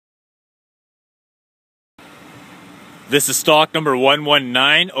This is stock number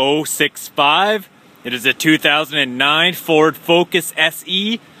 119065. It is a 2009 Ford Focus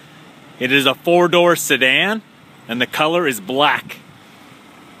SE. It is a 4-door sedan and the color is black.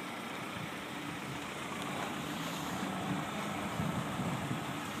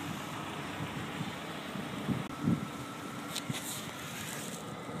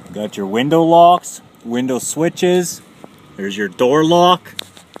 Got your window locks, window switches. There's your door lock,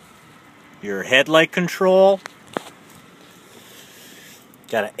 your headlight control.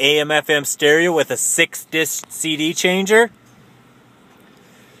 Got an AM/FM stereo with a 6-disc CD changer.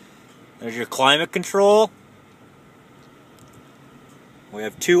 There's your climate control. We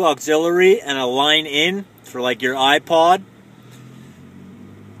have 2 auxiliary and a line in for like your iPod.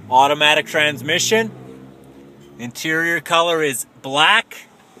 Automatic transmission. Interior color is black.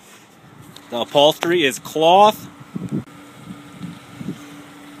 The upholstery is cloth.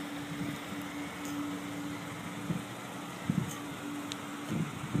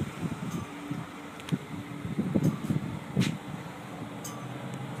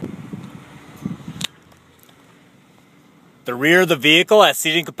 The rear of the vehicle has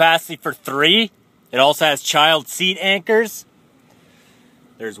seating capacity for 3. It also has child seat anchors.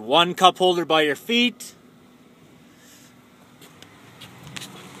 There's 1 cup holder by your feet.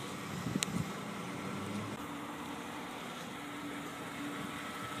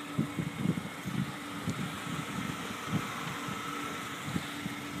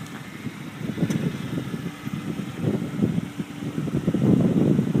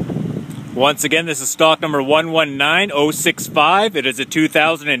 Once again, this is stock number 119065. It is a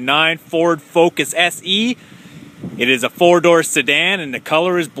 2009 Ford Focus SE. It is a 4-door sedan and the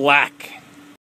color is black.